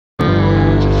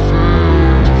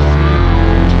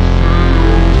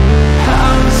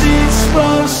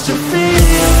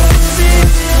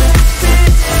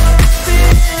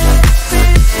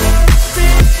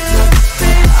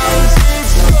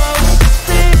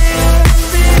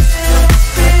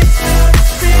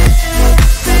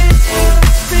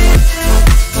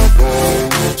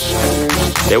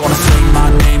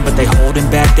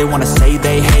They wanna say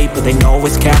they hate, but they know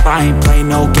it's cap. I ain't play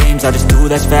no games, I just do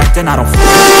that's fact. And I don't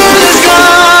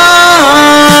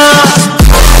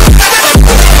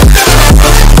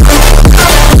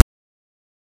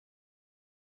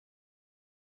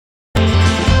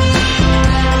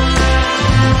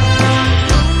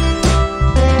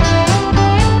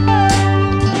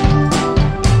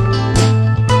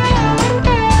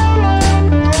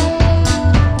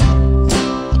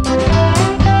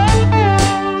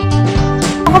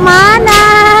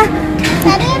kemana?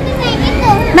 Tadi habis naik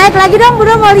itu. Naik lagi dong,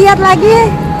 Bro, mau lihat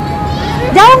lagi.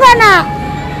 Jauh nggak, Nak?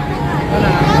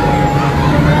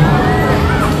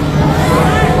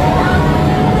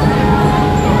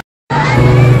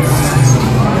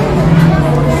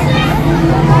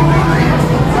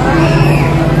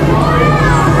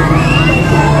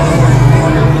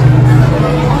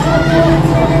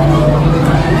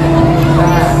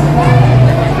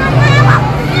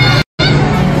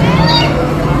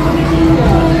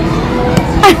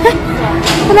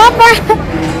 Kenapa?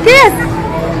 Kiss?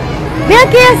 Dia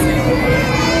kiss?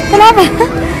 Kenapa?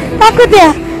 Takut ya?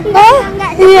 Oh,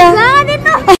 iya. Banget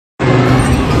itu.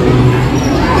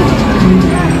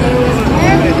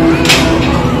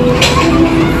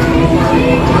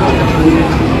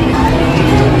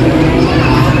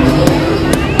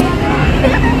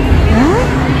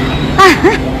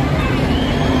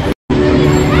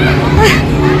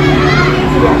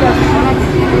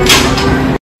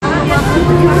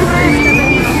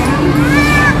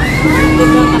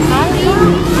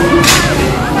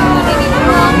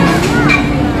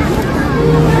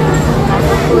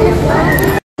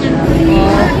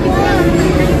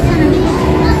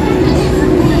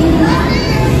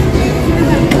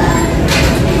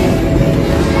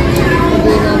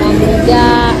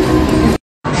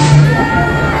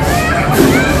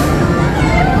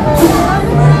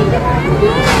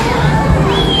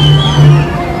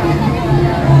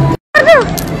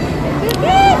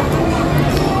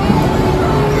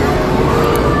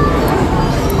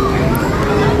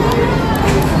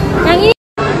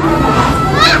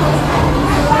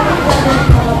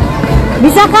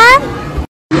 Bisa kan?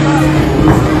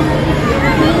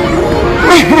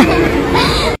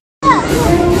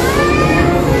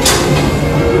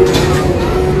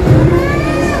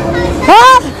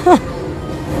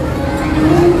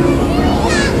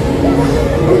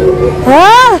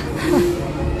 Oh.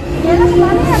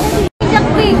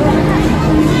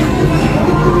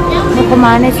 Mau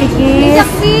kemana sih, Kis? Injak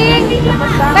pink.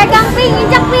 Pegang pink,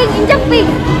 injak pink, injak pink.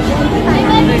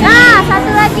 Nah,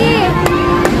 satu lagi.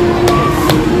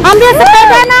 Ambil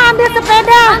sepeda, Nak, ambil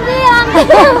sepeda.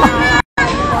 Ambil.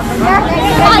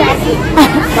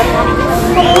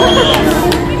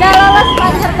 Gak lolos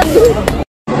pacar kedua.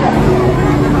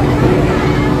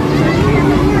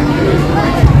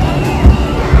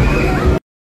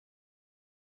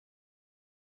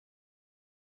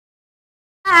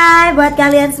 Hai buat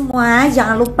kalian semua,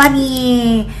 jangan lupa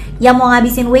nih yang mau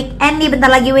ngabisin weekend nih, bentar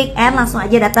lagi weekend, langsung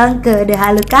aja datang ke The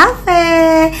Halu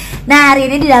Cafe. Nah, hari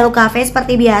ini di The Halu Cafe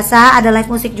seperti biasa ada live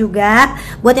musik juga.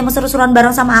 Buat yang mau seru-seruan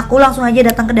bareng sama aku, langsung aja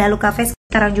datang ke The Halu Cafe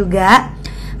sekarang juga.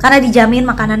 Karena dijamin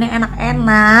makanannya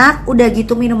enak-enak, udah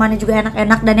gitu minumannya juga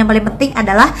enak-enak, dan yang paling penting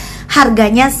adalah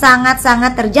harganya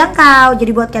sangat-sangat terjangkau. Jadi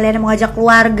buat kalian yang mau ngajak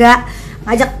keluarga,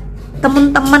 ngajak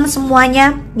temen-temen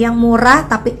semuanya, yang murah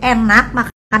tapi enak,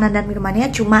 makanan dan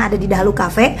minumannya cuma ada di The Halu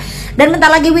Cafe. Dan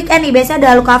bentar lagi weekend nih, biasanya The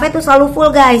Halu Cafe tuh selalu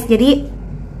full guys. Jadi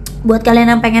buat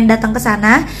kalian yang pengen datang ke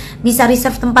sana, bisa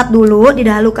reserve tempat dulu di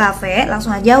The Halu Cafe.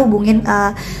 Langsung aja hubungin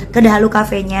ke The Halu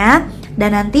Cafe-nya.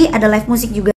 Dan nanti ada live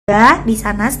musik juga di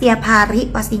sana setiap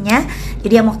hari pastinya.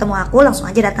 Jadi yang mau ketemu aku,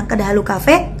 langsung aja datang ke The Halu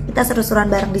Cafe. Kita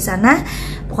seru-seruan bareng di sana.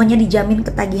 Pokoknya dijamin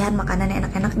ketagihan makanannya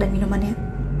enak-enak dan minumannya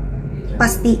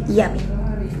pasti yummy.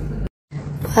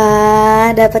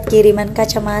 Wah, dapat kiriman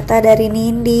kacamata dari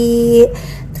Nindi.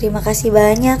 Terima kasih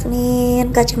banyak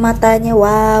Nin, kacamatanya.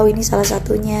 Wow, ini salah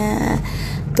satunya.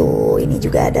 Tuh, ini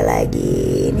juga ada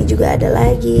lagi. Ini juga ada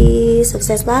lagi.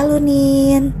 Sukses selalu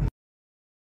Nin.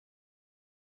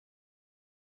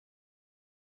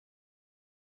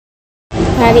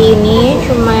 Hari ini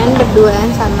cuman berduaan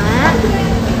sama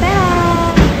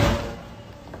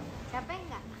capek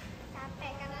nggak?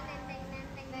 Capek karena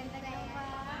nenteng gede.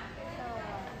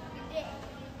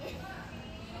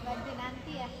 Bantu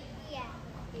nanti ya? Iya.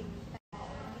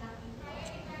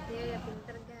 Dia udah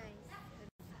pinter guys,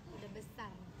 udah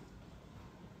besar.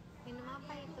 Minum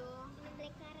apa itu? Minum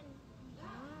blackcurrant.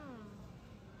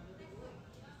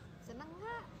 Seneng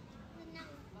nggak? Seneng.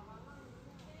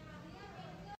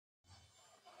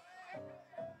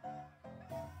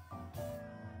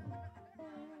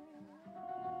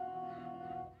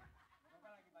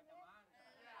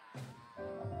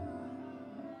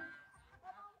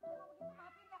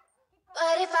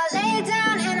 But if I lay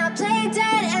down and I play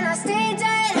dead and I stay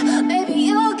dead, maybe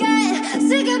you'll get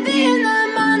sick of being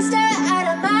the monster out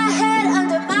of my head,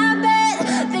 under my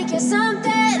bed. Think you're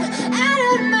something out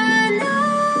of my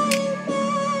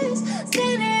nightmares,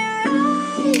 standing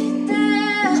right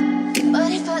there.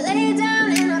 But if I lay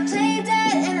down and I play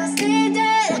dead and I stay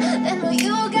dead, then will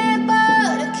you get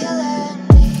bored of killing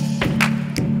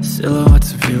me?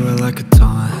 Silhouettes of you are like a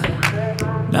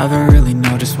taunt. Never really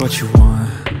know just what you want.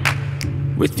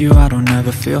 With you I don't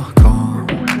ever feel calm.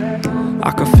 I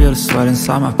can feel the sweat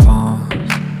inside my palms.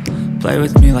 Play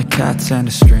with me like cats and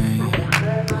a string.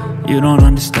 You don't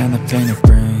understand the pain it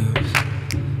brings.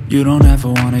 You don't ever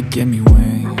wanna give me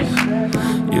wings.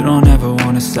 You don't ever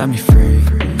wanna set me free.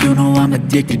 You know I'm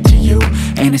addicted to you,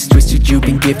 and it's twisted, you've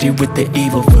been gifted with the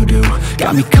evil voodoo.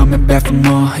 Got me coming back for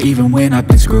more, even when I've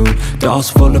been screwed.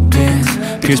 Dolls full of pins,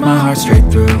 pierce my heart straight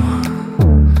through.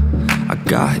 I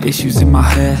got issues in my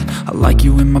head, I like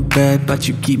you in my bed, but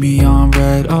you keep me on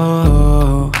red.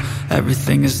 Oh,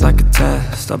 everything is like a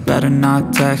test, I better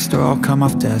not text or I'll come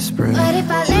off desperate. But if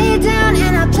I lay down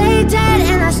and I play dead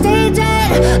and I stay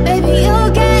dead, baby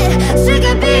you'll get sick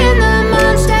of being the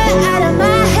monster out of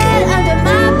my head, under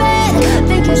my bed.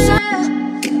 Think you're shy.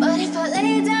 But if I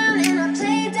lay down and I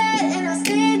play dead and I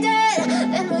stay dead,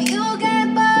 then will you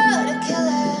get bored of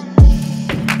killing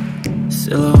me?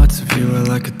 Silhouettes of you are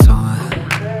like a taunt.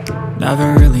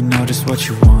 Never really know just what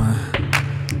you want.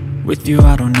 With you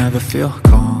I don't ever feel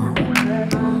calm.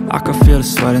 I can feel the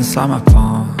sweat inside my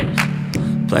palms.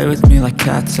 Play with me like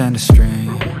cats and a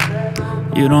string.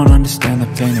 You don't understand the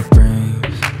pain it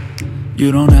brings.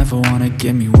 You don't ever wanna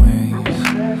give me wings.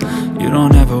 You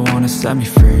don't ever wanna set me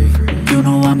free. You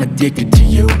know I'm addicted to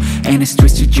you, and it's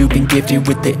twisted, you've been gifted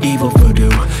with the evil voodoo.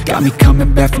 Got me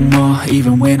coming back for more,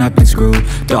 even when I've been screwed.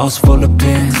 Dolls full of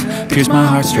pins, pierce my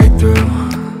heart straight through.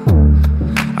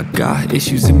 I got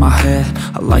issues in my head,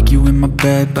 I like you in my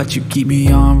bed, but you keep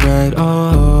me on red.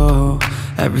 Oh,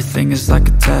 everything is like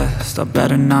a test, I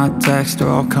better not text or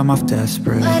I'll come off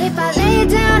desperate. But if I lay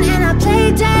down and I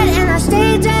play dead and I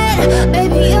stay dead,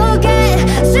 baby you'll get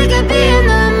sick of being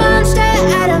the monster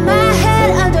out of my head,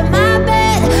 under my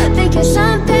bed. Think you're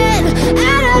something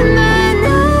out of my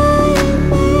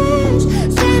nightmares,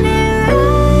 standing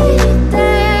right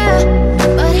there.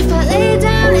 But if I lay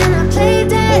down and I play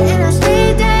dead and I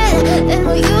stay dead, then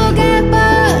will you get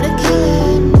bored of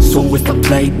killing me? So if I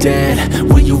play dead,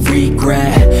 will you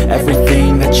regret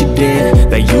everything that you did,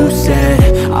 that you said?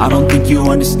 I don't think you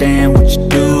understand what you're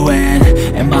doing,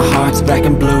 and my heart's black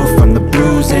and blue from the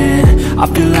bruising. I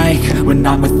feel like when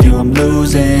I'm with you I'm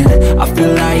losing. I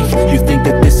feel like you think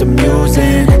that this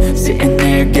amusing, sitting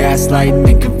there gaslighting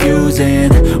and confusing.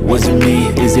 Was it me?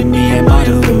 Is it me? Am I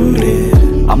deluded?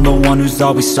 I'm the one who's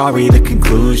always sorry, the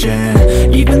conclusion,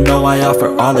 even though I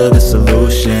offer all of the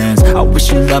solutions. I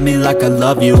wish you loved me like I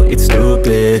love you, it's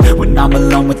stupid. When I'm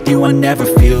alone with you I never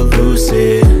feel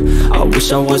lucid. I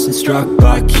wish I wasn't struck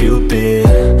by Cupid.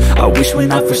 I wish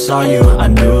when I first saw you I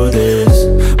knew this.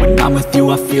 When I'm with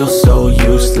you I feel so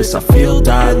useless, I feel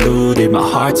diluted, my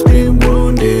heart's been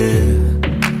wounded.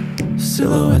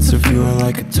 Silhouettes of you are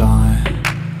like a taunt.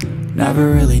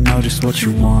 Never really know just what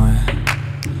you want.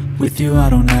 With you I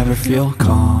don't ever feel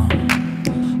calm.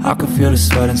 I can feel the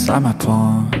sweat inside my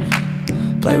palms.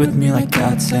 Play with me like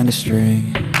cats and a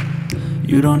string.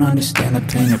 You don't understand the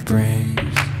pain it brings.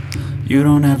 You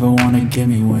don't ever wanna give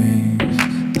me wings.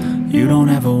 You don't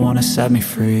ever wanna set me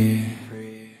free.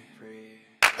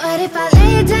 But if I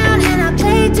lay down and I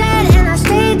play dead and I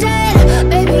stay dead,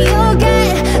 baby you'll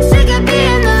get sick of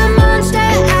being the monster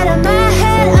out of my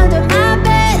head, under my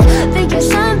bed. Think you're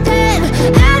something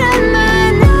out of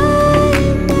my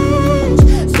nightmares.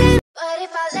 But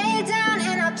if I lay down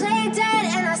and I play dead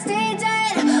and I stay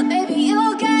dead, baby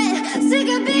you'll get sick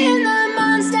of being the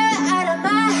monster out of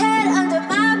my head, under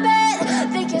my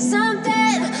bed. Think you're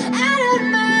something out of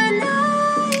my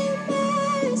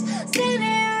nightmares,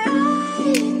 standing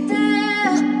right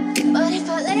there. But if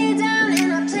I lay down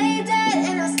and I play dead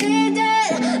and I stay dead,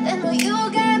 then will you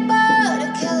get bored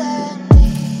of killing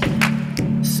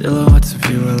me? Silhouettes of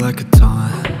you are like a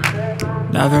taunt.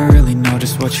 Never really know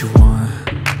just what you want.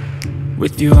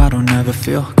 With you I don't ever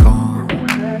feel calm.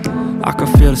 I can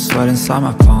feel the sweat inside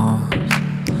my palms.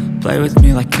 Play with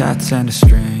me like cats and a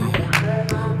string.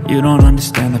 You don't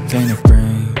understand the pain it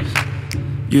brings.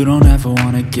 You don't ever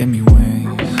wanna give me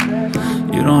wings.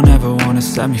 You don't ever wanna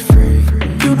set me free.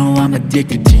 You know I'm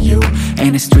addicted to you,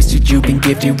 and it's twisted, you've been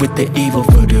gifted with the evil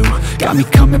voodoo. Got me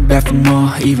coming back for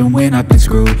more, even when I've been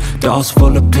screwed. Dolls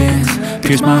full of pins,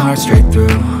 pierce my heart straight through.